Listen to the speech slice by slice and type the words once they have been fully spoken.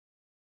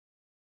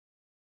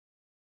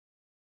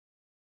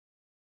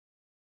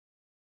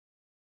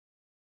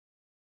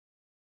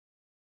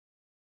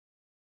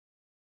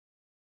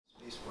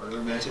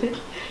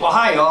Well,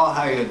 hi all.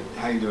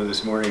 How you doing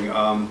this morning?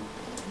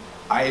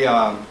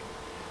 I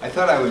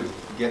thought I would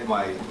get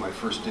my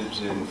first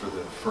dibs in for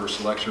the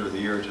first lecture of the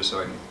year, just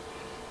so I can,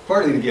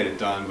 partly to get it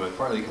done, but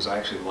partly because I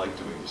actually like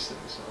doing these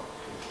things. So,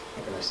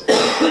 how can I say?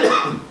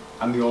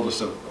 I'm the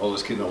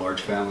oldest kid in a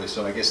large family,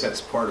 so I guess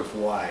that's part of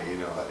why, you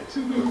know,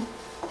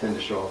 I tend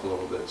to show off a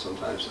little bit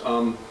sometimes.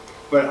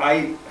 But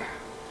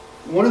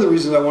one of the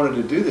reasons I wanted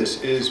to do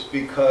this is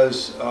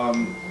because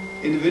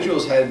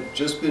individuals had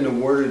just been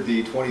awarded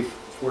the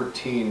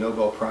 2014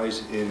 Nobel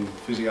Prize in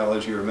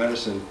Physiology or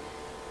Medicine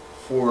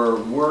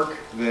for work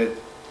that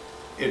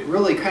it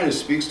really kind of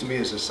speaks to me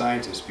as a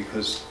scientist,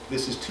 because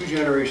this is two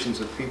generations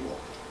of people.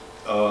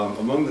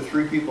 Among the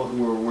three people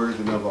who were awarded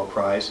the Nobel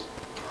Prize,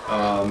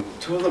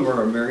 two of them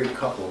are a married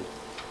couple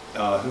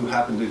who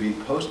happened to be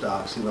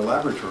postdocs in the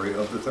laboratory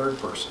of the third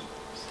person.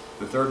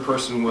 The third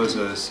person was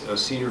a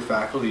senior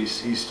faculty.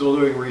 He's still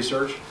doing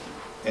research,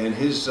 and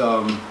his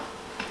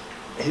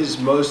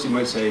most, you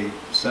might say,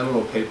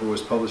 seminal paper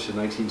was published in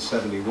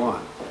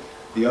 1971.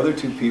 The other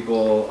two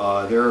people,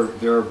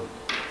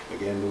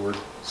 again, the word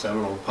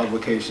seminal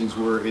publications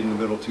were in the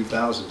middle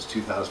 2000s,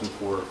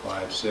 2004,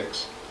 5,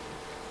 6.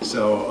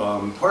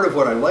 So part of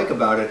what I like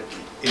about it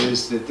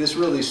is that this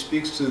really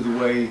speaks to the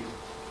way,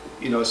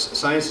 you know,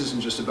 science isn't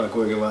just about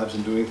going in labs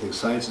and doing things.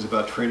 Science is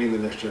about training the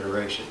next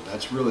generation.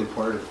 That's really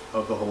part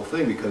of the whole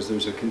thing, because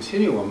there's a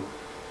continuum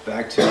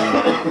back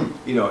to,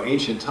 you know,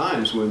 ancient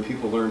times when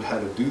people learned how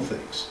to do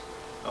things.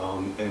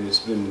 And it's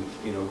been,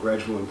 you know,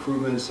 gradual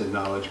improvements, and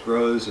knowledge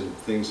grows, and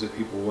things that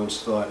people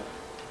once thought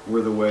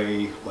were the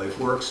way life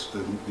works,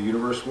 the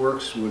universe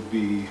works, would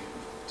be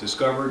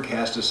discovered,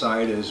 cast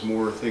aside as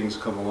more things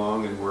come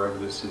along and more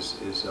evidence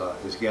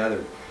is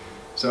gathered.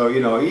 So, you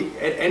know,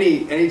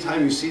 any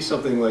time you see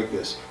something like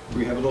this,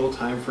 we have a little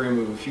time frame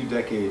of a few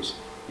decades,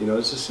 you know,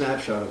 it's a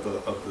snapshot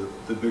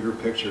of the bigger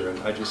picture, and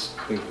I just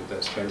think that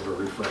that's kind of a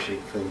refreshing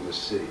thing to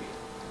see.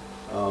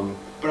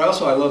 But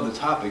also I love the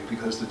topic,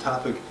 because the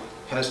topic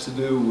has to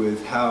do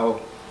with how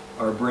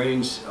our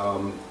brains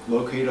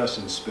locate us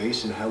in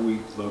space and how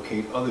we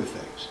locate other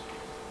things.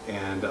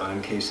 And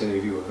in case any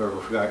of you have ever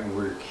forgotten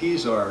where your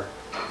keys are,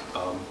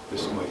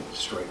 this might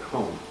strike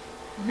home.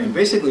 And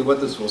basically what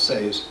this will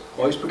say is,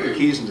 always put your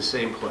keys in the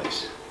same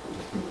place.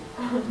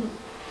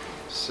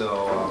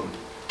 So,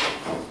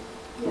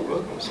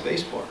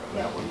 space bar on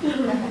that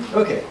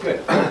one. Okay,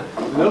 good.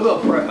 The Nobel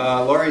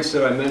laureates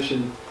that I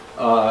mentioned,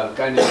 a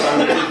guy named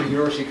from the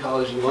University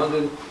College in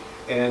London,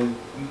 and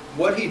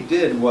what he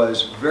did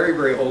was very,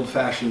 very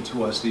old-fashioned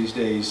to us these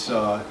days,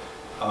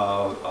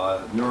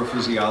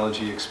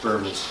 neurophysiology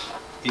experiments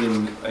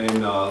in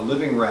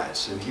living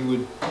rats, and he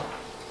would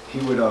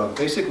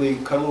basically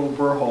cut a little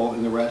burr hole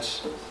in the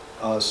rat's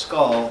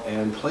skull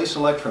and place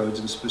electrodes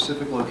in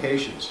specific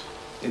locations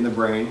in the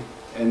brain,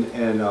 and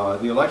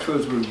the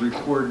electrodes would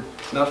record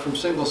not from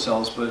single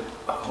cells, but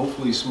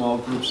hopefully small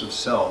groups of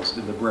cells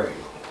in the brain.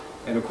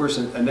 And of course,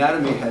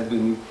 anatomy had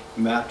been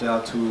mapped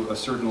out to a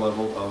certain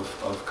level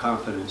of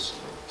confidence,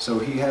 so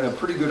he had a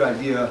pretty good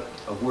idea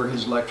of where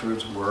his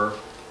electrodes were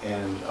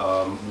and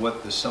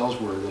what the cells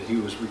were that he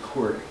was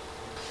recording.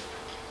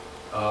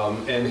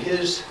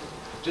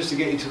 Just to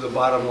get you to the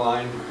bottom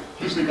line,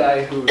 he's the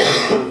guy who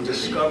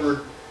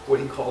discovered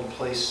what he called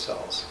place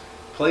cells.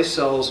 Place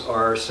cells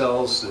are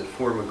cells that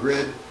form a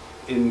grid.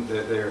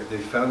 They're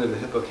found in the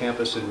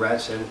hippocampus in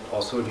rats and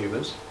also in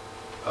humans,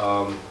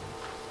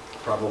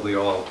 probably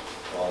all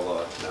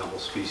mammal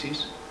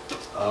species.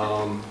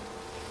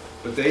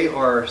 But they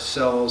are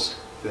cells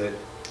that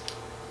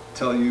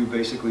tell you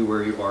basically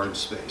where you are in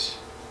space,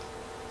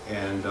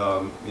 and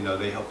you know,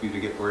 they help you to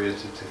get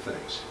oriented to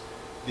things.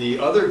 The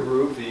other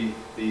group, the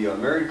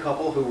married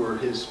couple who were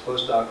his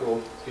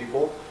postdoctoral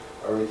people,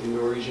 are at the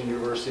Norwegian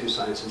University of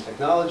Science and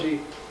Technology.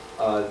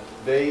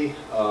 They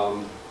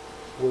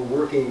were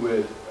working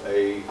with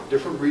a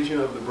different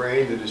region of the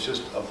brain that is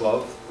just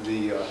above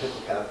the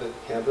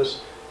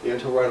hippocampus, the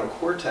entorhinal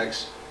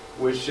cortex,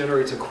 which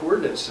generates a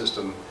coordinate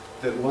system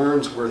that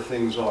learns where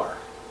things are.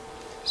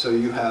 So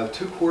you have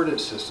two coordinate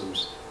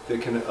systems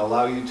that can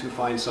allow you to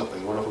find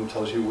something. One of them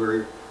tells you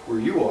where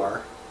you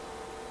are,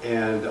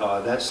 and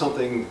that's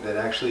something that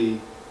actually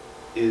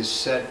is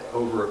set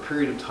over a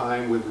period of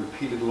time with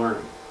repeated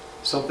learning.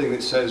 Something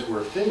that says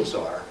where things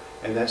are,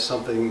 and that's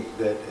something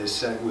that is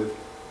set with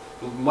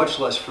much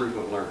less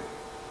frequent learning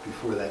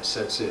before that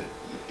sets in.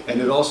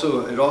 And it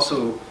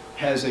also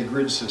has a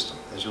grid system,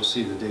 as you'll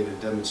see the data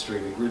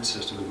demonstrate a grid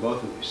system in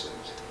both of these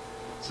things.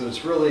 So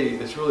it's really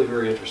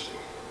very interesting.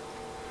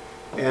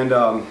 And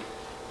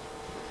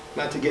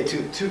not to get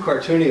too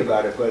cartoony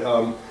about it, but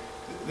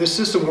this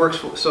system works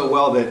so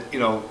well that, you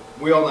know,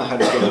 we all know how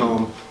to get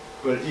home,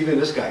 but even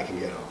this guy can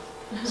get home.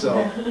 So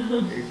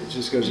it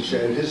just goes to show.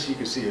 And you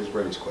can see his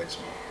brain is quite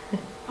small.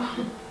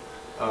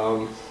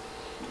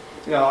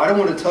 Now, I don't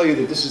want to tell you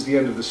that this is the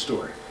end of the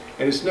story.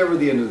 And it's never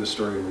the end of the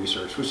story in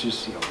research, which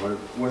is, you know,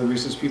 one of the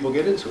reasons people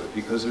get into it,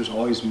 because there's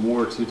always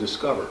more to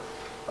discover.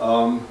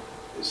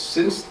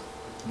 Since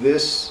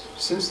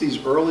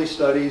these early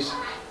studies,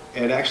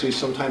 and actually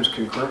sometimes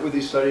concurrent with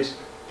these studies,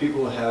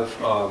 people have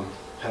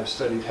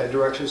studied head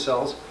direction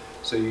cells.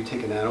 So you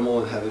take an animal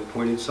and have it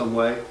pointed some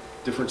way.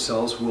 Different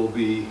cells will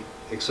be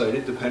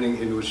excited depending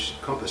in which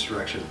compass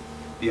direction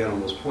the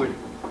animal is pointing.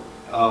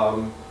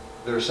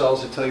 There are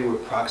cells that tell you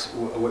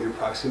what your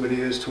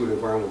proximity is to an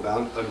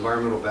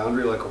environmental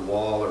boundary, like a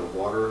wall or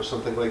water or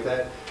something like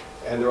that.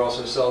 And there are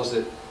also cells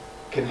that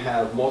can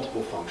have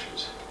multiple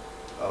functions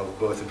of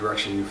both the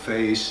direction you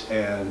face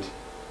and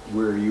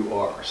where you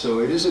are. So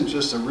it isn't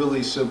just a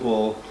really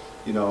simple,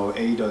 you know,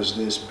 A does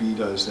this, B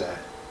does that.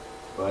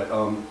 But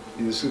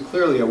this is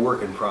clearly a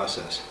work in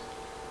process.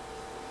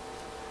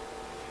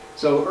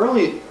 So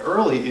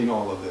early in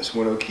all of this,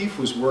 when O'Keefe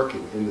was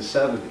working in the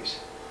 70s,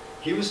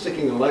 he was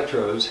sticking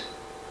electrodes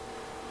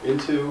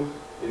into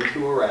a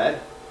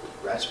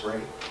rat's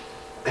brain,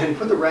 and he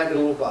put the rat in a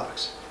little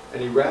box.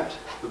 And he wrapped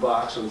the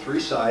box on 3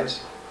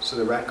 sides so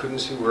the rat couldn't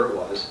see where it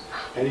was.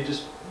 And he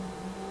just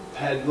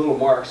had little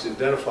marks that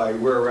identified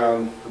where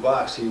around the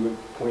box he would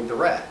point the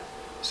rat.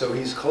 So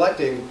he's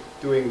collecting,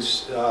 doing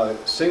a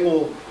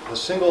single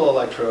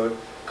electrode,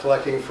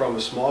 collecting from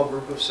a small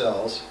group of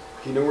cells.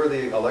 He knew where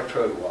the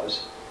electrode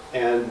was.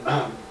 And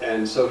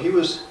so he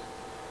was,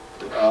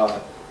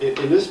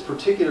 with this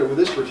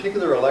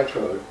particular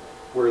electrode,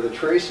 where the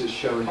trace is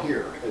shown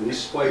here, and these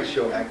spikes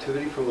show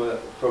activity from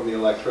the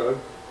electrode.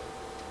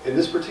 In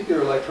this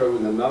particular electrode,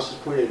 when the mouse is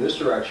pointed in this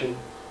direction,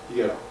 you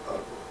get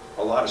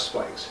a lot of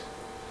spikes.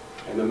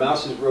 And the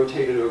mouse is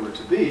rotated over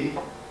to B,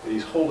 and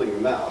he's holding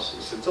the mouse.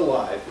 It's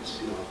alive. It's,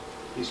 you know,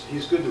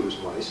 he's good to his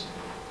mice.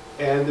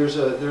 And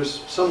there's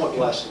somewhat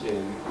less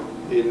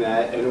in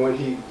that. And when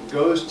he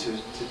goes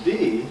to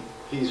D,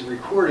 he's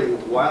recording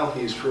while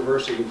he's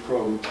traversing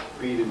from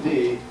B to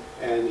D,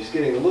 and he's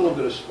getting a little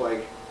bit of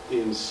spike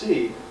in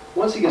C.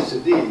 Once he gets to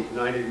D,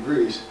 90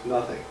 degrees,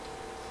 nothing.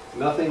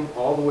 Nothing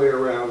all the way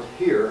around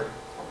here.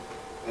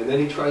 And then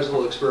he tries a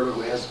little experiment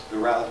where he has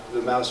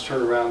the mouse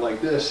turn around like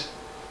this,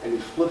 and he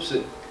flips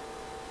it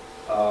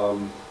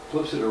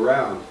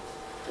around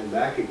and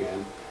back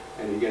again,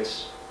 and he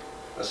gets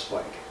a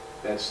spike.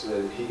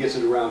 He gets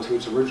it around to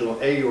its original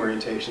A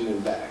orientation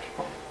and back.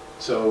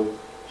 So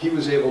he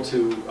was able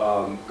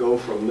to go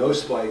from no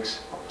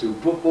spikes to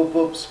boop, boop,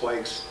 boop,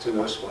 spikes to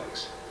no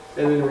spikes.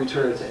 And then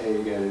return it to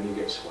A again, and you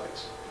get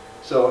spikes.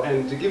 So,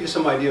 and to give you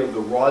some idea of the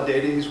raw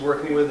data he's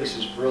working with, this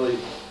is really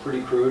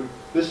pretty crude.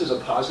 This is a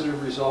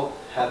positive result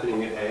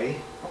happening at A,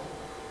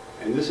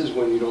 and this is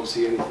when you don't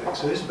see anything.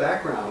 So his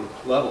background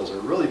levels are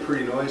really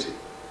pretty noisy.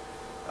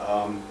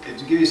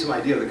 To give you some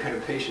idea of the kind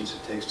of patience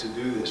it takes to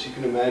do this, you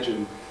can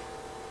imagine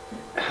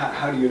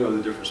how do you know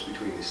the difference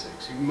between these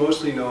things? You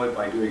mostly know it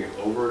by doing it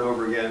over and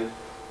over again,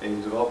 and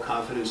you develop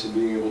confidence in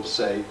being able to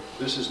say,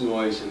 this is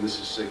noise and this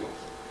is signal.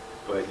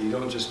 But you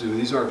don't just do,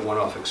 these aren't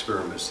one-off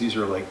experiments. These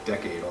are like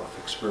decade-off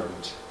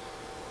experiments.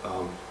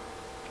 How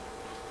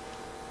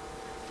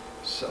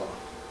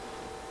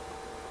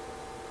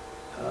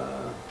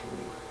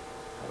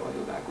do I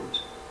go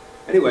backwards?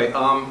 Anyway,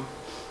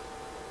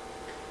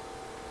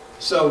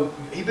 so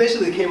he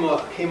basically came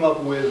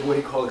up with what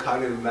he called a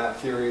cognitive map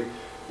theory,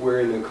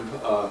 wherein the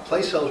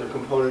place cells are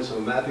components of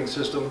a mapping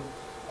system,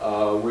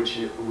 which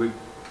would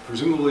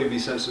presumably be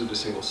sensitive to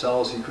single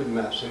cells. He couldn't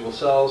map single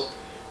cells.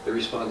 They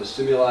respond to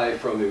stimuli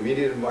from the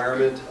immediate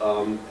environment,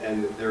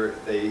 and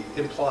they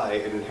imply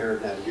an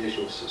inherent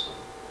navigational system.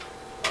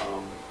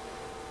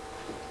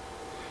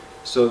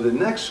 So the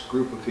next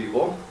group of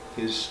people,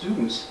 his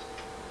students,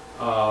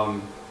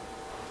 I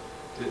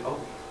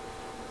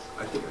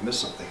think I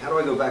missed something. How do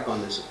I go back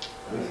on this?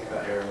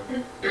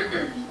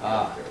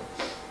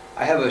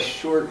 I have a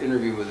short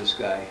interview with this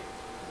guy. It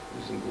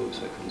was in blue,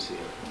 so I couldn't see it.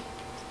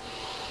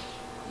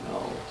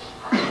 No,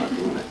 I'm not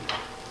doing it.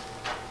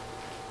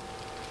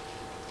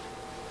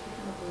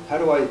 How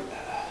do I?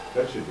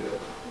 That should do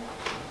it.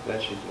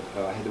 That should do it.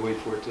 Oh, I had to wait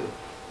for it to.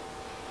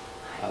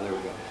 Oh, there we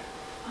go.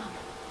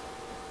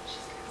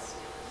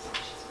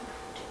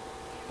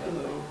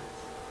 Hello.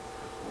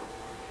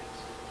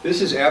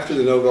 This is after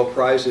the Nobel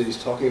Prize that he's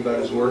talking about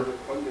his work.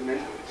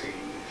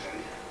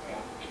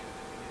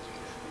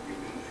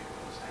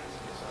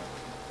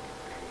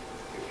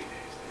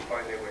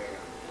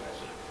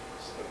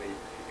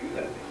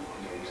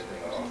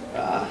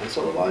 That's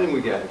all the volume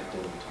we get.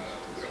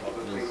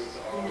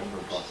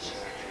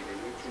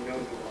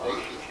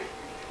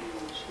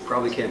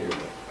 Probably can't hear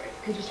that.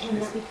 Could you turn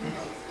that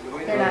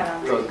because they're not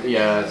on? Oh,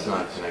 yeah, it's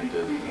not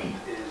connected.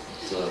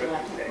 So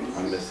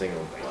I'm missing a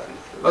button.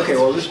 Okay,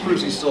 well this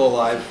proves he's still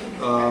alive.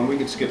 We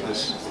can skip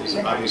this.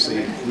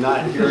 Obviously,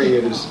 not hearing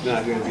it is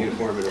not going to be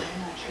informative.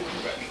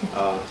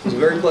 He's a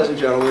very pleasant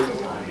gentleman.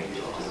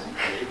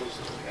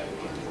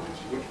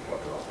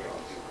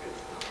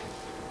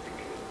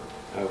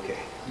 Okay,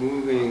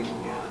 moving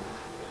on.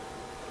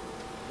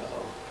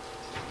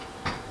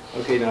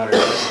 Okay, now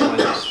let's find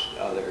this.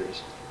 Oh, there it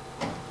is.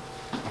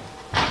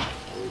 Are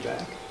we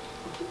back?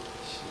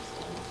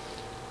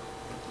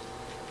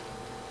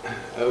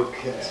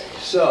 Okay,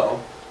 so,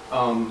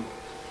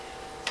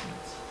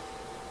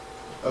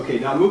 okay,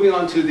 now moving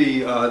on to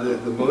the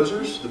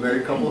Mosers, the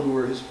married couple who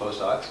were his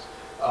postdocs.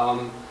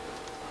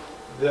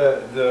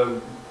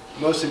 The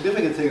most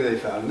significant thing they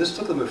found, and this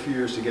took them a few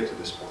years to get to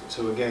this point,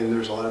 so again,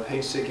 there's a lot of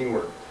painstaking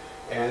work.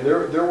 And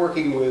they're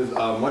working with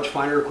much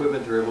finer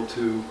equipment. They're able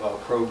to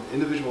probe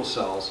individual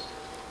cells.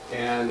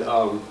 And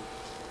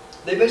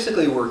they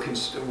basically were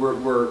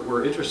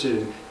interested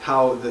in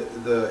how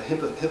the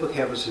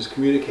hippocampus is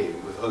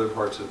communicating with other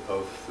parts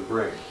of the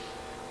brain.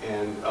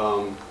 And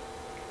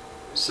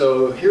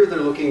so here they're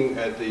looking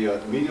at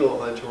the medial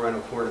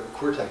entorhinal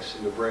cortex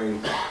in the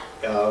brain,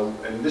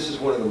 and this is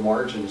one of the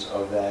margins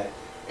of that.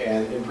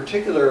 And in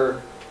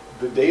particular,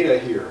 the data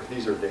here,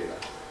 these are data.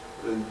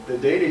 The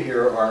data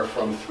here are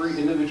from 3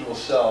 individual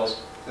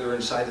cells that are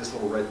inside this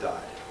little red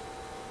dot.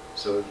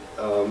 So,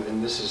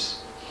 and this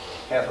is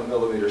half a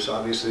millimeter, so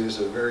obviously this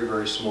is a very,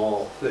 very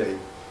small thing.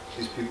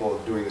 These people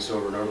are doing this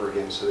over and over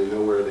again, so they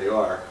know where they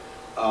are.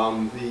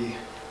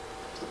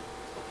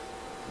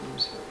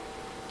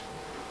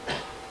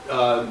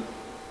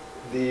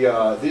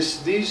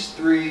 These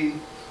 3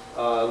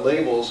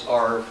 labels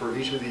are for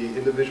each of the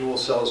individual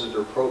cells that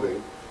they're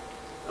probing.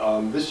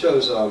 This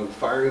shows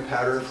firing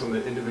pattern from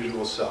an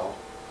individual cell.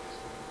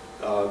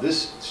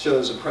 This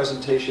shows a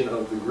presentation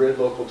of the grid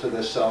local to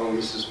this cell, and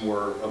this is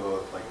more of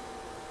a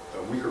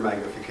weaker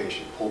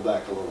magnification, pulled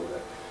back a little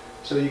bit.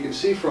 So you can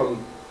see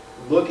from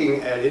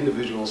looking at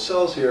individual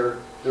cells here,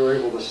 they were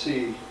able to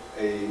see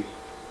a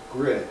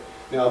grid.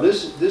 Now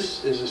this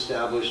is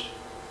established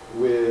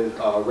with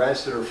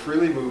rats that are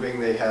freely moving.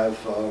 They have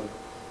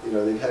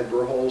they've had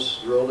burr holes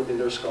drilled in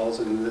their skulls,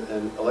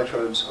 and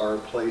electrodes are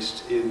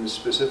placed in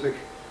specific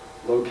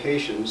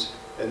locations,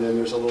 and then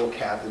there's a little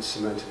cap that's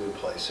cemented in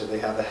place. So they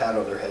have a hat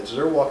on their heads. So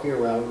they're walking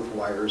around with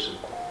wires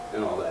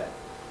and all that.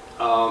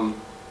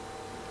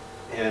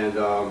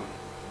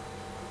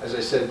 As I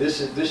said,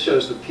 this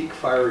shows the peak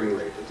firing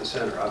rate at the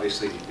center.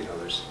 Obviously,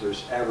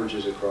 there's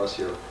averages across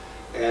here,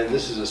 and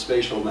this is a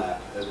spatial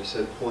map, as I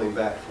said, pulling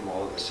back from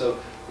all of this. So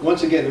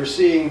once again, they're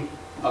seeing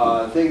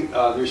the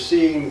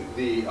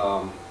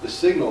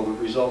signal that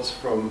results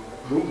from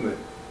movement,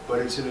 but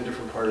it's in a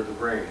different part of the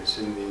brain. It's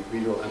in the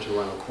medial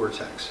entorhinal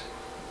cortex.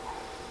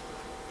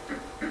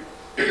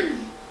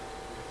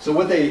 So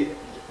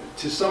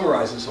to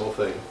summarize this whole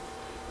thing,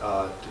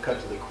 to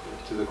cut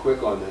to the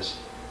quick on this,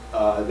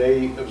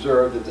 they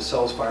observed that the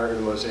cells fire in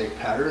a mosaic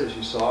pattern, as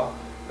you saw.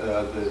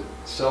 The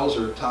cells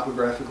are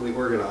topographically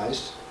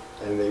organized,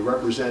 and they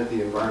represent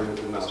the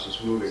environment the mouse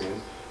is moving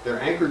in. They're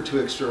anchored to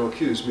external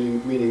cues,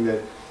 meaning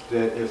that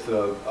if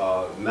the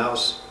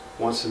mouse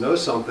wants to know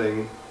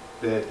something,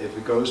 that if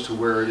it goes to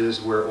where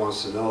it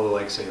wants to know,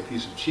 like say a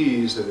piece of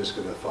cheese, then it's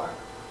going to fire.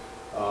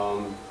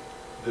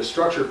 The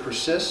structure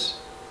persists,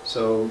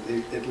 so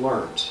it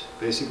learns.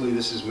 Basically,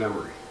 this is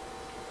memory.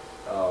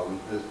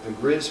 The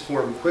grids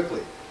form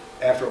quickly.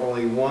 After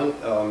only one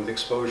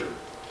exposure,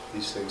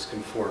 these things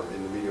can form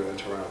in the medial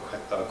entorhinal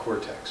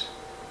cortex,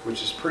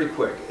 which is pretty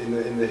quick.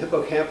 In the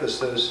hippocampus,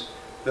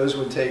 those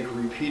would take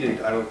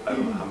repeated, I don't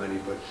know how many,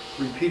 but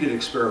repeated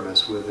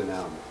experiments with an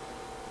animal.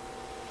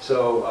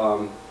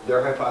 So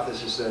their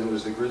hypothesis then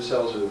was the grid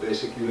cells are the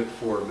basic unit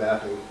for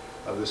mapping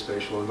of the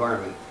spatial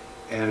environment.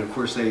 And of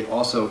course, they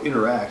also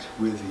interact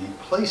with the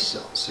place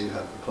cells. So you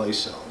have the place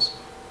cells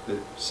that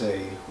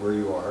say where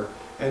you are,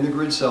 and the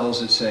grid cells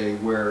that say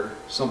where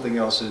something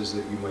else is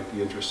that you might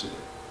be interested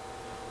in.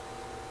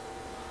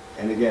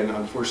 And again,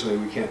 unfortunately,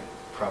 we can't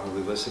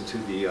probably listen to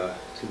the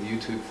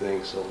YouTube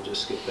thing, so we'll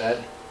just skip that.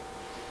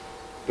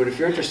 But if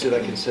you're interested, I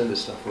can send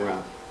this stuff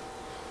around.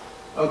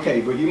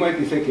 Okay, but you might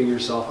be thinking to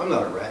yourself, I'm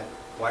not a rat.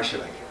 Why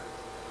should I care?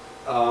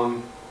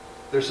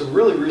 There's some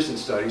really recent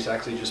studies,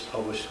 actually just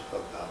published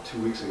about 2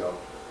 weeks ago,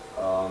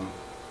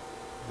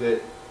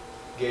 that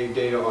gave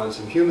data on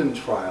some human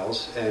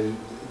trials, and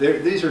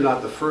these are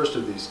not the first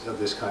of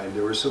this kind.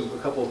 There were a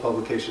couple of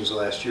publications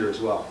last year as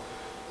well.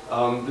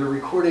 They're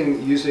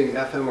recording using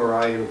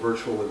fMRI in a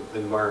virtual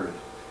environment.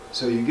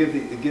 So you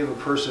give a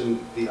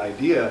person the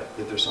idea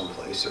that they're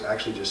someplace. They're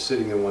actually just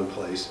sitting in one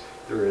place.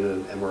 They're in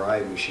an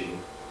MRI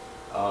machine.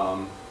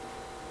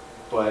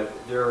 But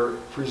they're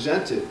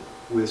presented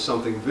with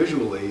something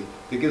visually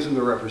that gives them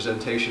the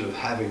representation of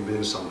having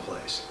been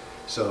someplace.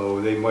 So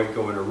they might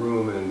go in a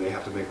room and they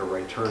have to make a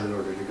right turn in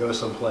order to go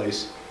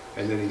someplace,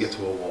 and then you get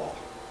to a wall,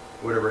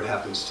 whatever it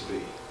happens to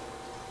be.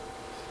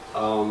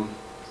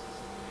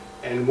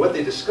 And what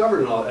they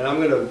discovered, and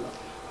I'm going to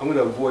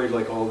avoid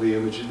like all the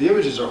images. The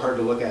images are hard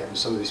to look at in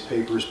some of these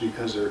papers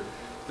because they're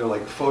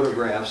like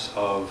photographs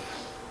of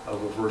a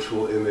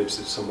virtual image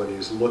that somebody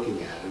is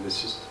looking at, and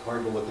it's just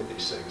hard to look at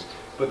these things.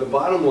 But the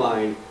bottom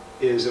line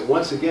is that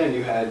once again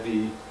you had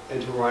the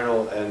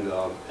entorhinal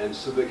and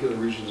subicular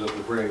regions of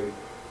the brain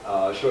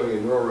showing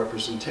a neural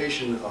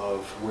representation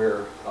of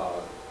where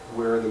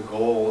the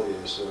goal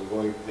is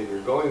that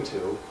you're going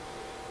to,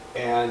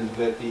 and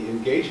that the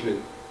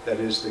engagement, that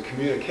is the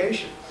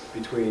communication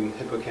between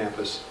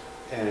hippocampus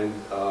and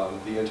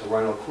the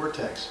entorhinal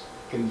cortex,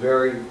 can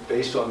vary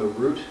based on the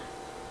route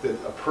that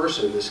a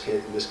person, in this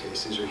case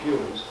these are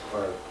humans,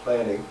 are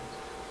planning,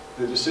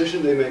 the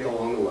decision they make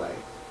along the way.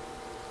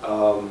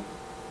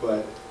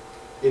 But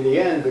in the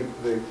end,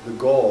 the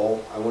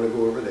goal, I want to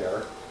go over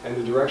there, and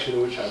the direction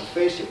in which I'm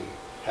facing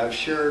have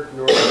shared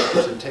neural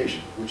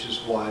representation, which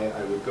is why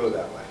I would go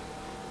that way.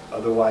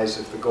 Otherwise,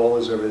 if the goal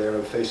is over there and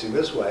I'm facing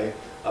this way,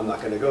 I'm not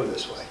going to go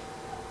this way.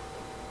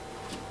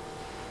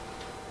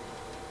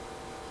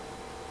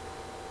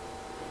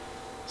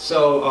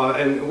 So,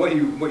 and what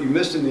you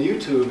missed in the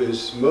YouTube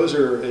is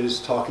Moser is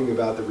talking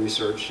about the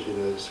research in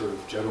a sort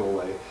of general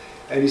way.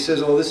 And he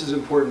says, oh, this is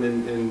important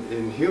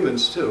in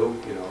humans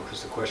too, you know,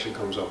 because the question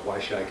comes up, why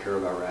should I care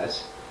about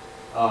rats?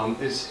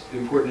 It's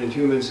important in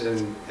humans,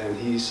 and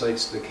he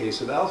cites the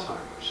case of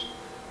Alzheimer's.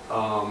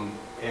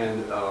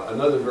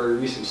 Another very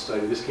recent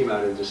study, this came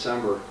out in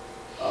December,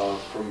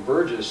 from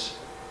Burgess,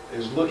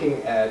 is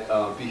looking at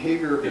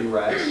behavior in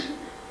rats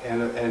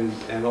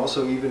and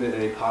also even in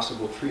a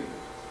possible treatment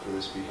for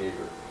this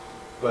behavior.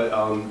 But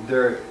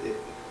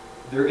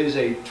there is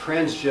a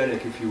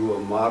transgenic, if you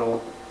will,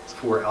 model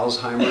for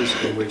Alzheimer's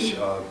in which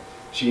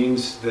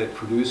genes that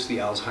produce the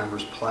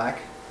Alzheimer's plaque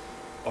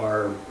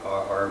are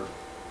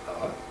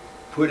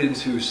put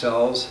into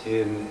cells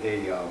in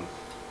a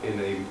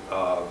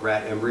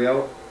rat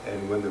embryo,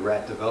 and when the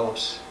rat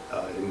develops,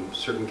 in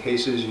certain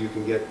cases you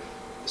can get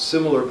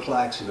similar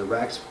plaques in the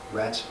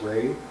rat's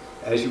brain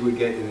as you would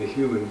get in a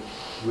human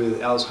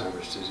with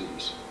Alzheimer's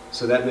disease.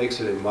 So that makes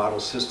it a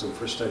model system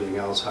for studying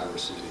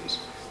Alzheimer's disease.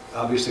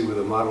 Obviously, with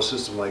a model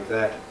system like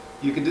that,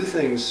 you can do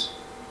things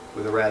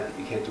with a rat that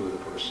you can't do with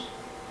a person.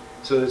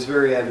 So it's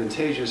very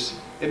advantageous.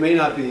 It may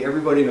not be,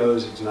 everybody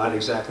knows it's not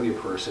exactly a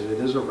person. It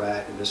is a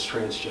rat and it's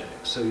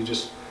transgenic. So you're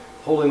just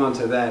holding on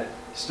to that.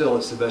 Still,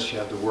 it's the best you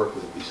have to work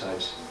with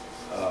besides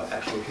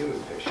actual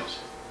human patients.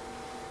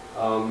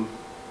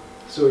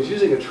 So he's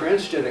using a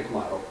transgenic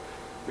model,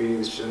 meaning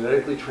it's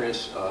genetically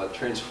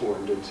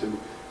transformed into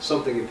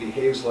something that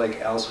behaves like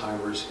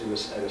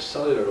Alzheimer's at a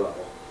cellular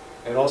level,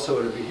 and also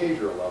at a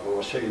behavioral level.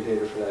 I'll show you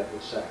data for that in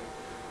a second.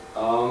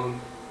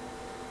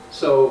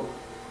 So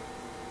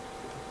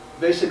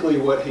basically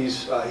what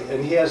he's,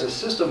 and he has a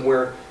system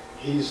where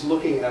he's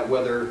looking at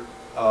whether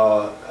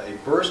a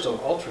burst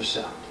of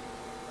ultrasound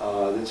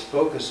that's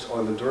focused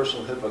on the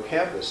dorsal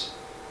hippocampus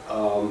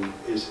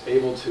is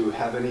able to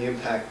have any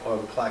impact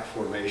on plaque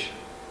formation.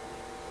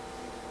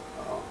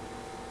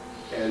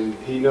 And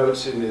he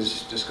notes in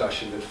his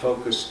discussion that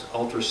focused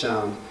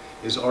ultrasound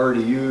is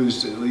already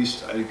used, at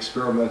least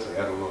experimentally.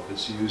 I don't know if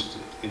it's used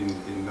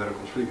in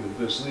medical treatment,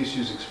 but it's at least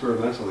used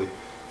experimentally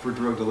for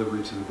drug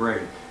delivery to the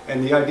brain.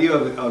 And the idea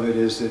of it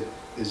is that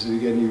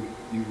again,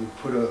 you would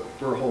put a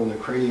burr hole in the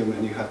cranium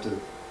and you have to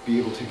be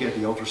able to get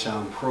the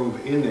ultrasound probe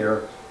in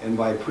there, and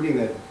by putting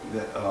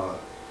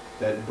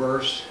that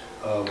burst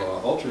of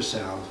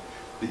ultrasound,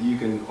 that you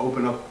can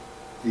open up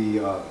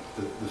the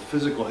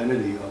physical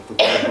entity of the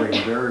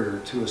blood-brain barrier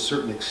to a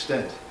certain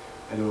extent,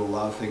 and it will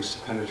allow things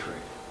to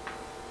penetrate.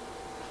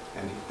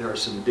 And there are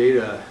some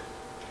data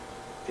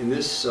in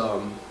this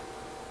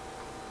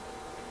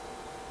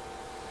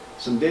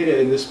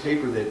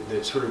paper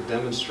that sort of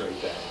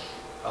demonstrate that.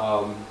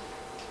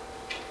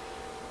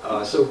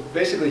 So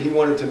basically, he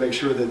wanted to make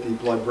sure that the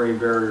blood-brain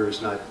barrier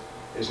is not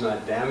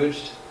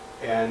damaged,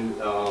 and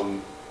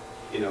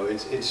you know,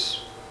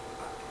 it's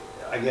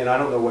again, I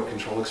don't know what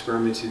control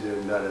experiments he did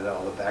and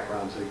all the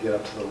background to get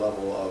up to the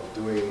level of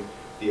doing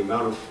the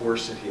amount of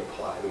force that he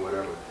applied and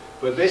whatever.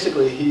 But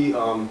basically, he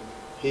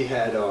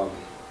had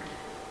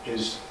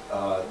his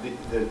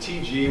the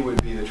TG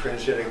would be the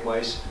transgenic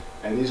mice,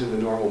 and these are the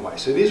normal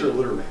mice. So these are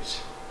litter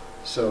mates.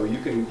 So you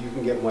can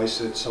get mice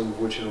that some of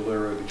which in a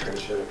litter would be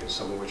transgenic and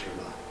some of which are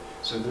not.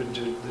 So the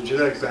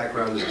genetic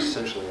background is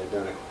essentially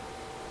identical.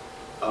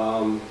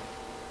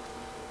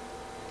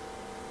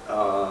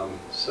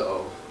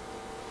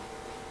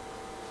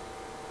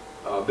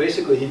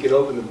 Basically, he could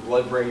open the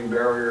blood-brain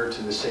barrier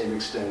to the same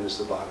extent as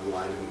the bottom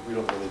line, and we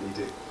don't really need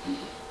to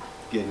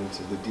get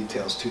into the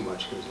details too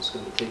much because it's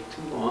going to take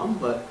too long.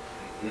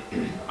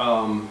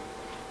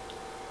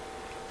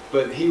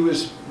 But he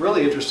was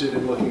really interested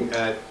in looking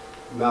at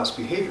mouse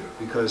behavior,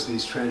 because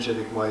these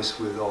transgenic mice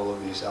with all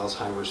of these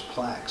Alzheimer's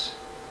plaques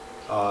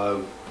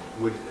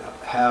would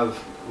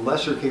have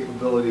lesser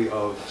capability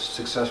of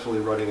successfully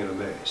running in a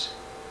maze.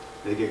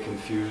 They get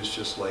confused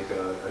just like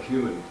a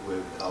human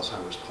with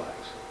Alzheimer's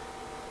plaques.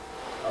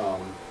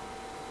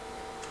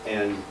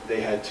 And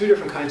they had two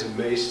different kinds of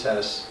maze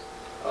tests.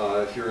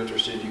 If you're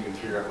interested, you can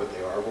figure out what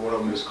they are. But one of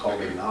them is called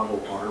a novel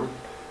arm,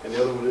 and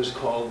the other one is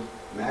called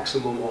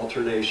maximum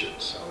alternation.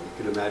 So you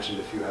can imagine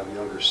if you have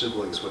younger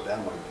siblings what that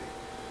might be.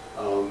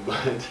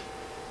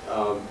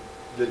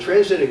 The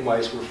transgenic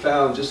mice were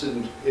found just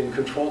in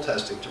control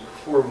testing to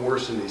perform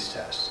worse in these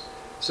tests.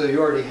 So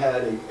you already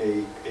had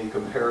a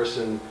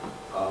comparison,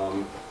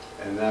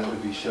 and that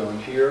would be shown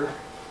here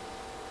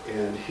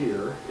and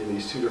here in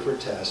these two different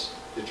tests.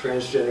 The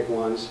transgenic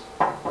ones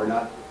are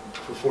not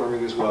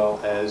performing as well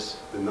as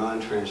the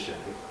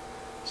non-transgenic.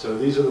 So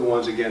these are the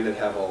ones, again, that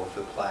have all of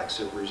the plaques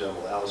that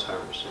resemble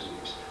Alzheimer's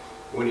disease.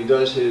 When he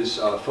does his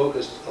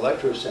focused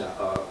ultrasound,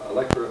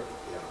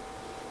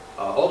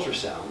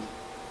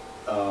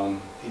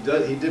 he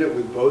did it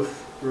with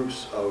both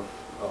groups of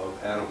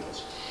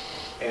animals,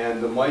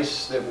 and the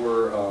mice that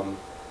were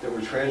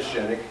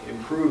transgenic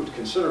improved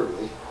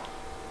considerably,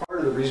 part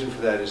of the reason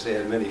for that is they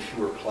had many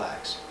fewer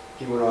plaques.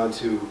 He went on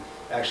to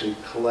actually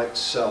collect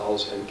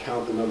cells and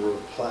count the number of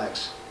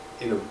plaques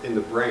in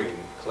the brain,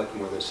 collect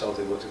more than cells.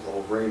 They looked at the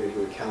whole brain, and he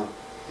would count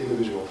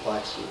individual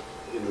plaques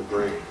in the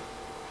brain.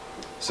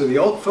 So the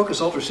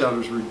focus ultrasound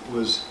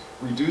was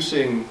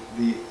reducing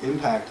the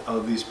impact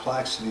of these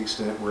plaques to the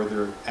extent where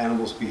their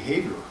animals'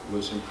 behavior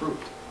was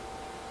improved.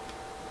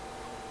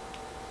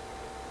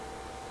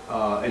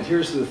 And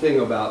here's the thing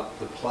about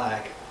the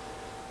plaque.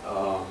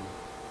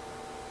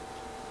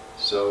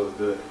 So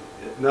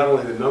not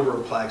only the number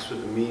of plaques,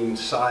 but the mean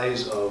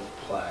size of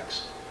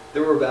plaques.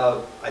 There were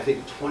about, I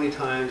think, 20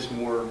 times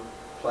more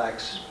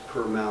plaques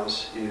per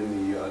mouse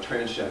in the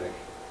transgenic,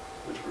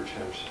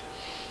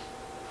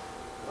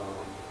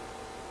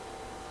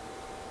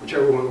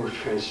 whichever one were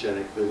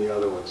transgenic than the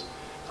other ones.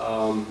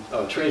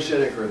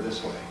 Transgenic are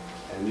this way,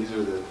 and these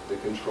are the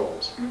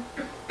controls.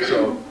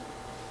 So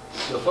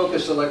the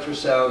focused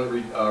ultrasound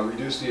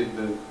reduced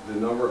the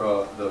number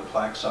of the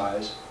plaque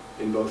size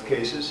in both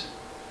cases,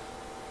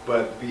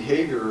 but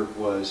behavior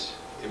was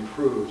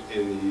improved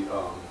in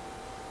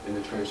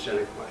the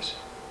transgenic mice.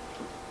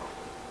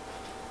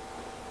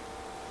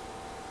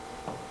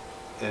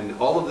 And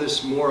all of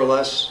this, more or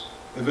less,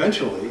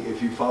 eventually,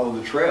 if you follow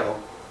the trail,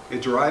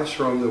 it derives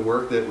from the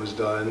work that was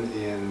done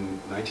in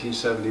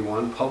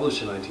 1971,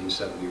 published in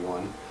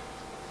 1971.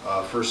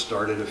 First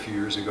started a few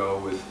years ago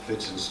with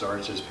fits and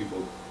starts as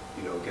people,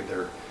 get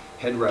their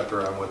head wrapped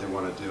around what they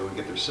want to do and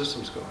get their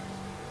systems going.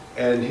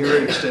 And here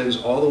it extends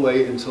all the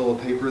way until a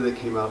paper that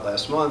came out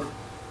last month,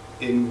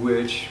 in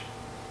which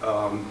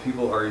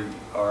people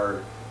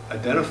are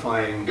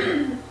identifying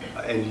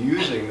and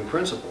using the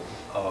principle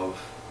of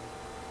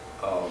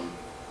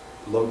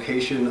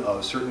location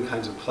of certain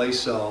kinds of place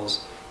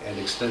cells and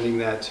extending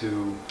that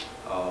to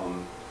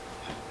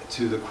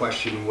the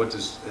question,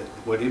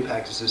 what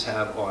impact does this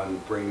have on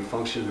brain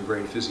function and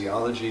brain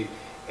physiology,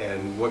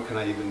 and what can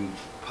I even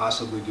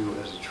possibly do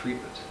as a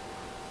treatment?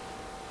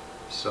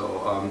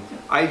 So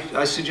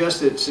I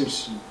suggest that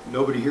since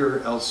nobody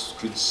here else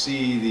could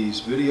see these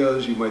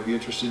videos, you might be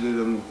interested in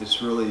them.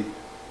 It's really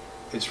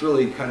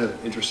kind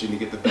of interesting to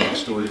get the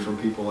backstory from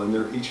people, and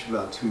they're each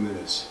about 2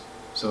 minutes.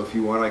 So if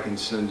you want, I can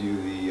send you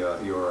the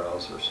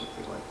URLs or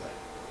something like that.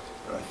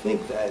 But I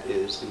think that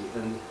is the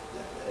end.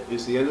 That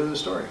is the end of the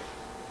story.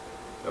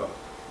 So,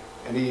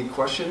 any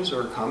questions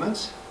or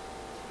comments?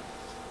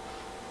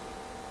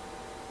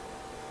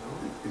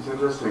 It's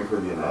interesting for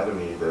the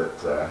anatomy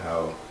that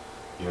how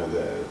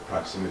the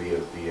proximity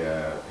of the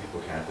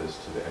hippocampus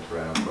to the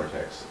entorhinal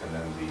cortex, and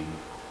then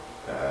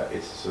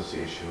its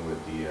association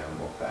with the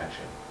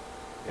olfaction,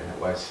 and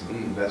why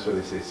that's why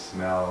they say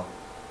smell,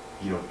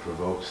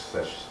 provokes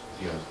such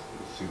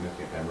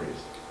significant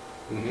memories,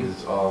 because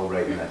it's all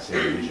right in that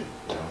same region.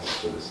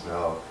 So the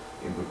smell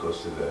input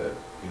goes to the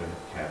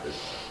hippocampus,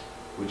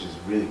 which is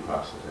really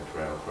proximal to the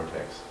entorhinal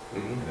cortex,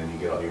 and then you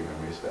get all your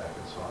memories back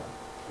and so on.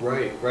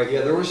 Right.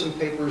 Yeah, there were some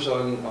papers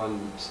on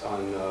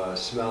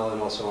smell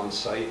and also on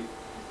sight.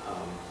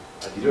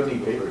 You don't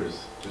need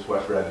papers, just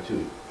watch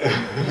Ratatouille.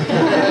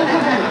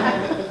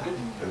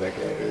 And that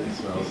guy really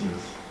smells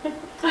his...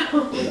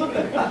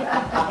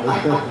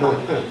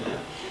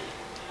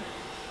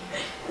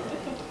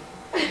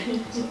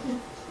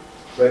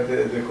 But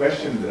the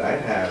question that I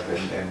have,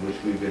 and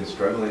which we've been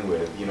struggling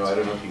with, I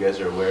don't know if you guys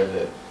are aware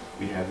that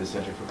we have the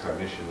Center for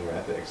Cognition and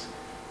Neuroethics,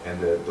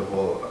 and the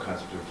whole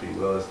concept of free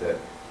will is that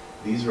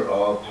these are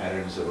all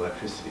patterns of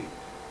electricity.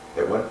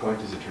 At what point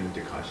does it turn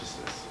into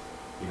consciousness?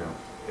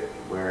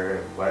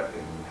 Where, what,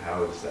 and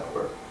how does that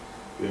work?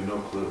 We have no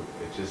clue.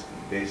 It's just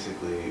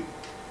basically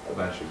a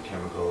bunch of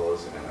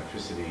chemicals and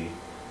electricity,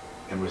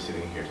 and we're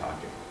sitting here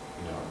talking.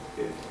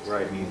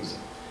 It means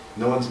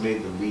no one's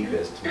made the leap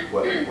as to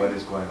what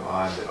is going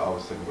on that all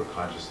of a sudden we're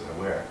conscious and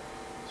aware.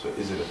 So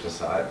is it a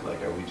facade?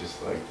 Like, are we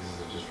just like, this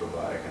is just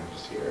robotic, I'm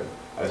just here.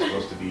 I was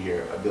supposed to be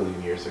here 1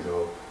 billion years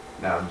ago,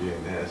 now I'm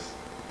doing this.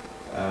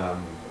 I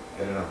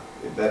don't know.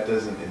 That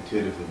doesn't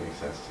intuitively make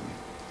sense to me.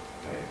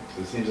 Right?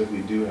 So it seems like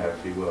we do have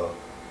free will,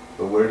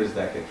 but where does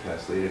that get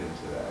translated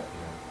into that?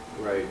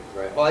 Right.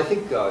 Well, I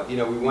think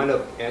we wind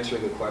up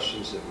answering the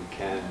questions that we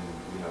can,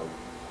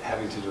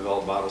 having to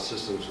develop model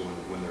systems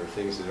when there are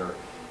things that are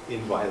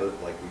inviolate,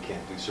 like we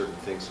can't do certain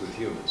things with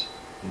humans.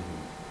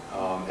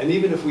 And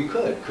even if we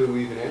could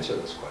we even answer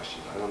those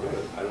questions? I don't know.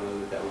 I don't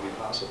know that would be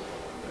possible.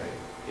 Right.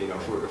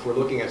 If we're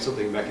looking at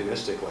something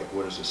mechanistic, like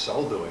what is a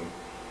cell doing,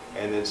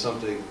 and then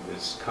something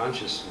that's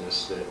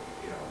consciousness that,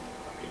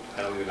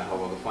 I don't even know how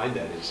well defined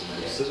that is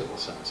in a physical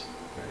sense.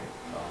 Right.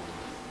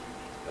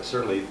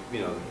 Certainly,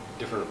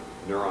 different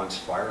neurons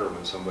fire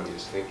when somebody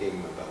is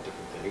thinking about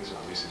different things, and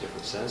obviously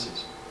different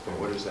senses. But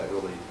what does that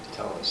really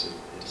tell us?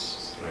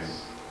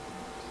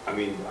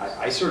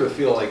 I sort of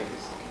feel like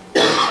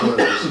sort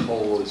of this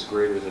whole is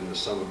greater than the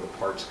sum of the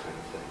parts kind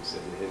of things.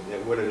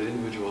 And what an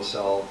individual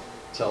cell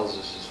tells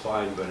us is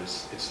fine, but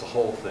it's the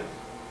whole thing.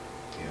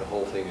 The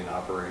whole thing in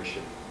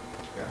operation.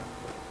 Yeah.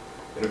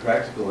 At a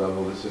practical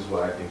level, this is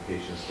why I think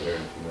patients that are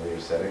in a familiar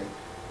setting,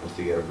 once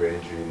they get a brain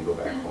injury, they go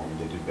back home,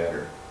 they do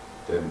better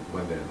than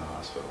when they're in the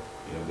hospital.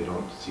 You know, they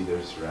don't see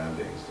their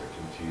surroundings, they're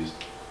confused.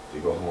 They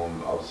go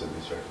home, all of a sudden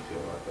they start to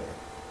feel a lot better.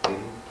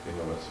 They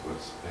know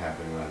what's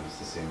happening around, it's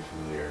the same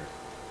familiar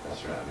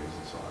surroundings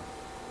and so on.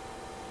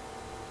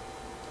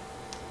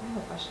 I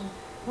have a question.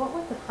 What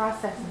would the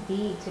process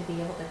be to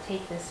be able to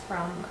take this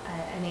from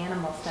an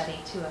animal study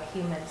to a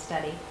human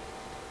study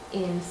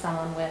in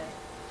someone with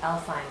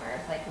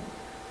Alzheimer's? Like,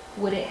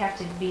 would it have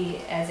to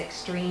be as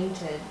extreme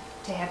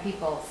to have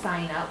people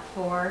sign up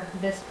for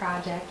this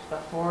project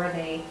before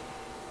they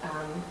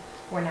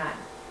were not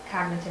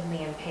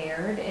cognitively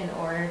impaired in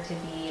order to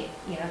be,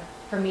 you know,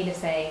 for me to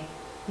say,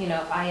 you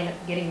know, if I end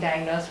up getting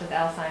diagnosed with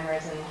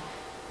Alzheimer's in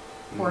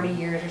 40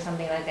 years or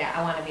something like that,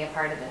 I want to be a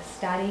part of this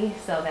study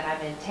so that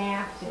I'm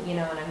intact, you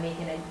know, and I'm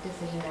making a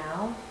decision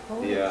now? What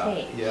would it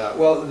take? Yeah.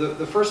 Well,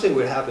 the first thing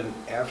would happen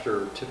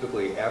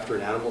typically after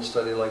an animal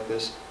study like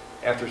this,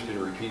 after it's been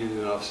repeated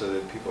enough so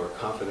that people are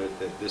confident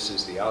that this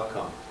is the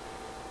outcome,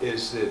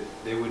 is that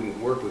they wouldn't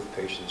work with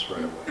patients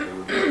right away. They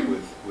would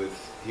work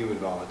with human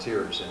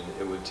volunteers, and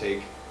it would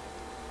take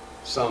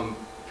some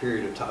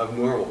period of time, of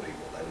normal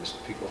people, that is,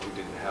 people who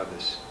didn't have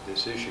this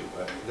issue.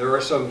 But there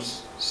are some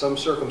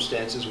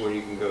circumstances where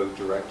you can go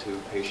direct to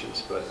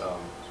patients, but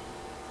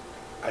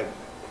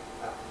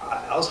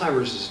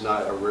Alzheimer's is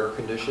not a rare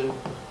condition,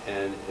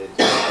 and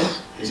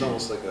it's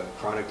almost like a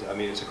chronic, I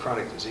mean, it's a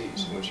chronic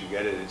disease. Once you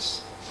get it,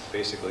 it's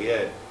basically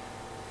it.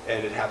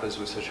 And it happens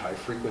with such high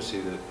frequency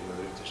that, you know,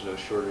 there's no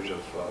shortage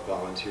of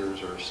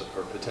volunteers or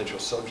potential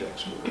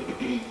subjects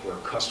or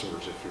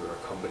customers if you're a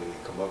company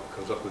that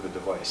comes up with a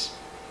device.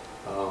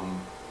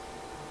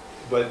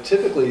 But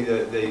typically,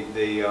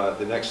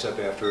 the next step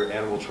after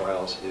animal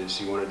trials is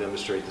you want to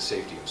demonstrate the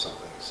safety of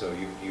something. So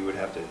you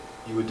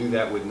would do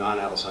that with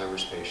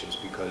non-Alzheimer's patients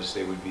because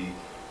they would be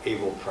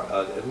able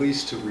at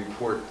least to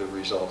report the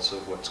results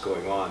of what's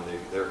going on,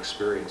 their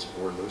experience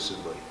more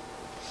lucidly.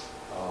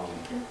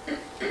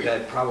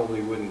 That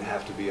probably wouldn't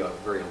have to be a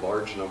very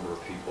large number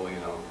of people, you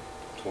know,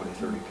 20,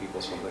 30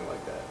 people, something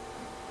like that.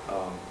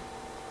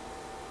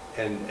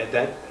 And at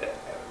that,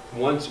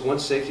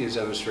 once safety is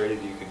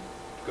demonstrated, you could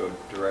go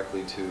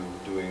directly to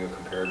doing a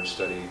comparative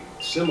study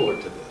similar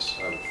to this,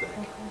 I would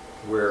think,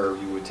 where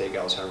you would take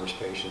Alzheimer's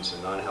patients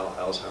and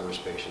non-Alzheimer's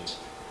patients.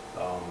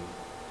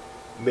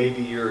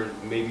 Maybe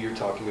you're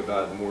talking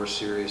about more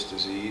serious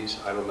disease.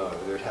 I don't know.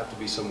 There'd have to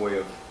be some way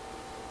of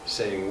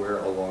saying where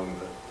along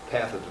the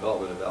path of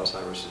development of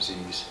Alzheimer's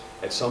disease,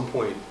 at some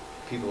point,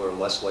 people are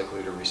less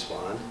likely to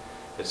respond.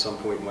 At some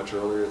point much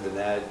earlier than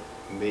that,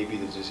 maybe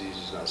the disease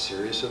is not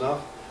serious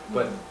enough,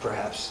 but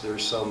perhaps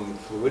there's some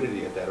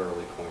fluidity at that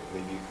early point.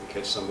 Maybe you can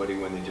catch somebody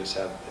when they just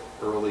have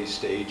the early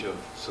stage of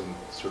some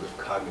sort of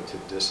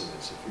cognitive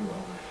dissonance, if you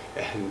will.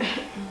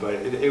 But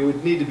it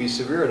would need to be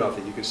severe enough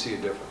that you could see a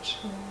difference.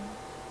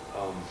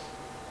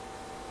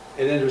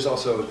 And then it would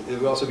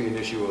also be an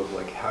issue of,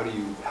 like, how do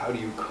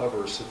you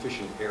cover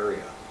sufficient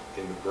area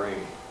in the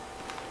brain?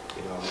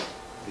 You know,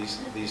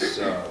 these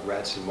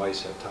rats and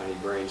mice have tiny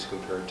brains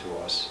compared to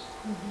us.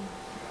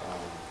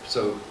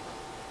 So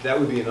that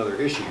would be another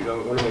issue. You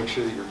don't want to make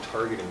sure that you're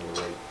targeting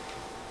the right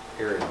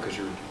area because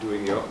you're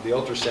doing the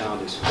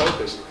ultrasound is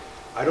focused.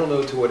 I don't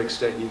know to what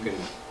extent you can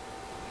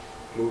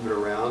move it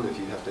around if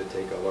you have to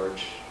take a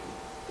large,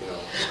 you know,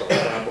 skull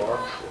cap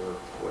off or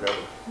whatever.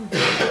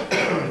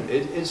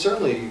 It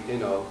certainly, you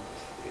know,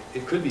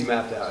 it could be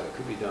mapped out. It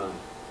could be done.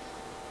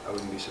 I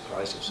wouldn't be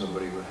surprised if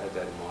somebody would have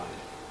that in mind.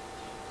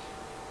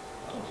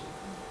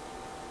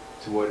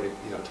 To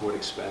what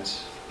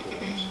expense? Who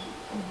knows?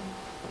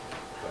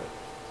 But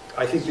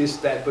I think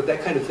but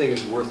that kind of thing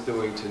is worth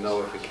doing to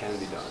know if it can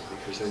be done,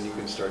 because then you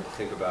can start to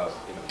think about,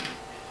 you know,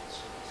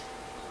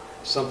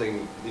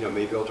 something, you know,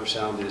 maybe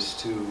ultrasound is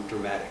too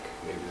dramatic.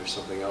 Maybe there's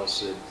something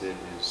else that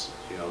is,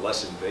 you know,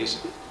 less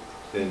invasive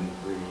than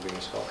removing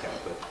a skull cap.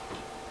 But,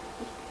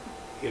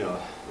 you know,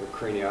 there are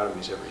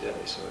craniotomies every day,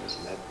 so it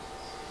isn't that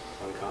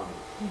uncommon.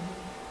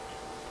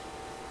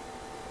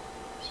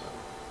 So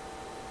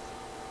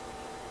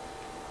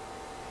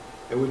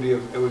it would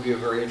be a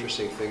very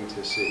interesting thing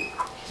to see.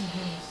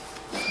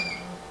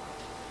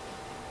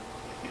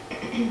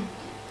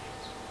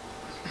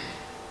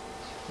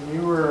 When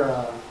you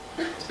were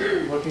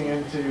looking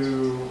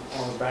into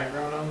all the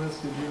background on this,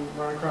 did you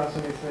run across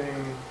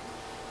anything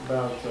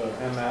about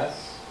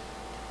MS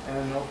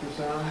and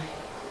ultrasound?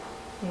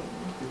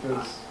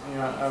 Because, you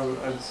know,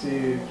 I'd see,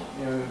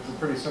 you know, it's a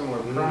pretty similar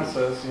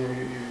process. You know,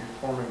 you're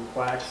forming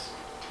plaques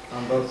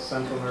on both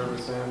central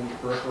nervous and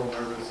peripheral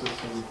nervous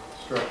system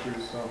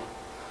structures. So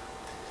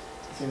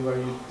it seems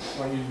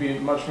like you'd be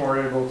much more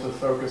able to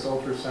focus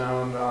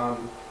ultrasound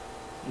on,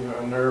 you know,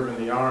 a nerve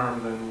in the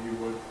arm than you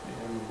would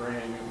in the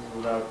brain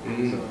without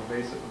being so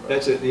invasive about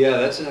it.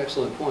 That's an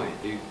excellent point.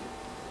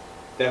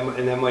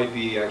 That might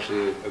be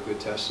actually a good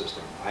test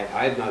system. I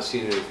have not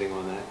seen anything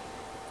on that.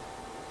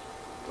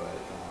 But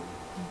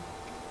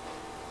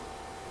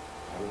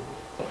I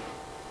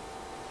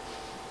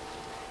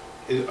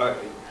don't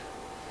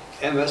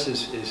know. MS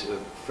is a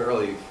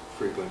fairly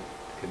frequent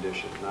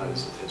condition, not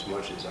as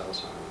much as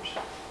Alzheimer's.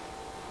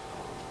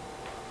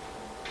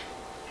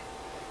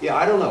 Yeah,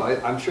 I don't know.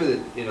 I'm sure that,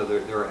 you know,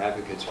 there are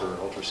advocates for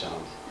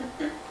ultrasound.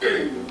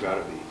 There've got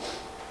to be,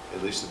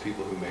 at least the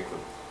people who make them.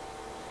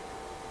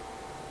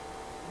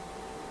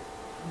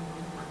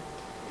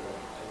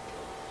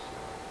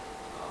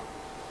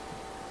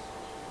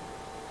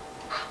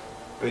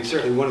 I mean,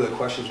 certainly one of the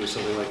questions with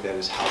something like that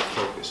is how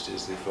focused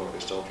is the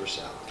focused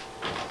ultrasound?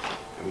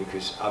 I mean,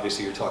 because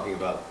obviously you're talking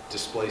about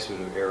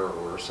displacement of air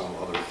or some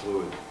other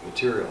fluid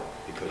material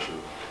because you're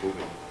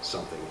moving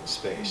something in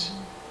space.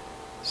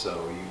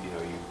 So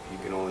you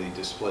can only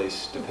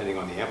displace, depending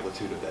on the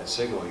amplitude of that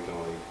signal, you can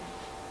only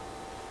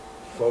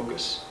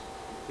focus,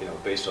 you know,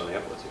 based on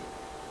amplitude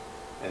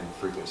and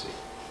frequency.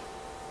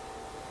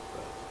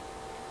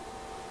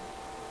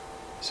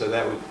 So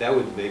that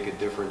would make a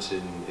difference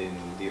in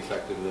the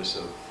effectiveness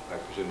of, I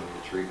presume,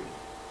 the treatment.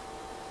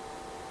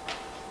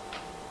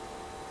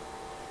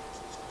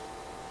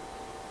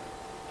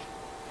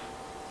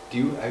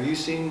 Have you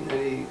seen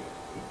any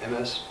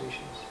MS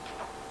patients?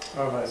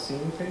 Oh, have I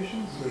seen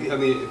patients? Or? I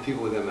mean,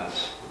 people with MS.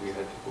 Have you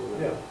had people with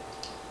MS?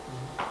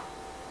 Yeah.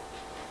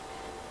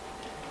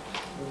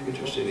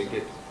 Interesting to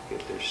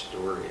get their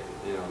story. And,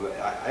 you know,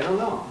 I don't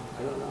know.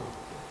 I don't know.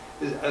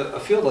 A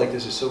field like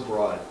this is so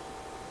broad.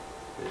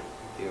 That,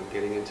 you know,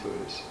 getting into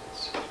it is.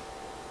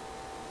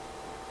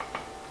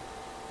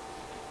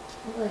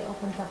 It really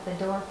opens up the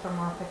door for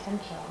more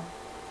potential.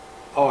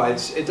 Oh,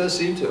 it does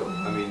seem to.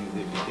 I mean,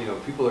 you know,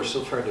 people are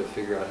still trying to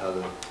figure out how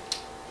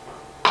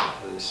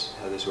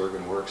this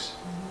organ works.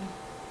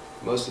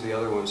 Most of the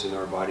other ones in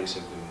our bodies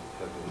have been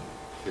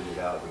figured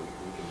out, and we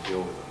can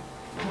deal with them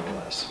more or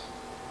less.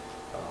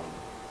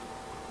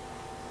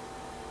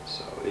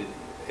 So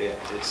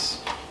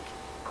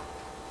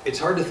it's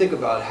hard to think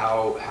about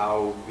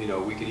how you know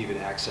we could even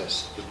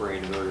access the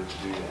brain in order to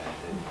do that.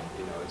 And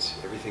you know,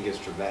 everything gets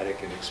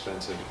dramatic and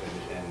expensive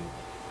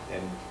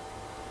and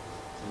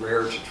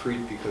rare to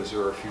treat because there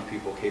are a few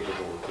people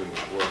capable of doing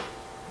that work.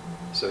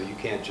 So you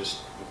can't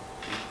just,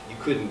 you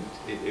couldn't,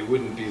 it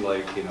wouldn't be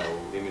like, you know,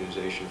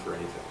 immunization for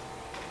anything.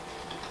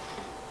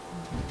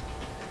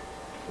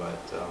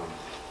 But,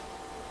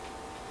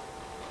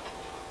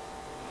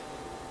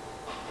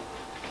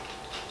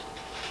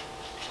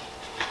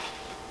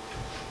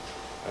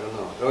 I don't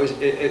know.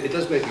 It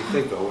does make me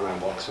think, though, when I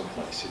walk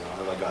someplace, you know,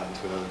 have I gotten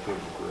to another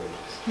point of grade?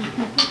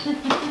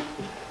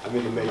 I'm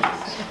in the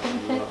matrix.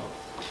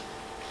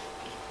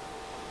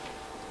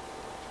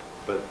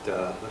 But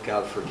look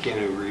out for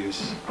Keanu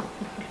Reeves.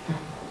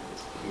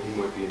 He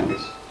might be in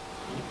this.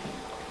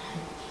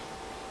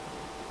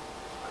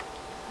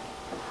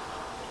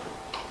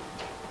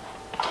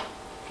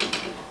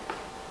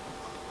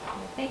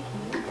 Thank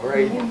you. All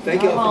right.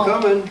 Thank you all for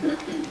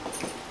coming.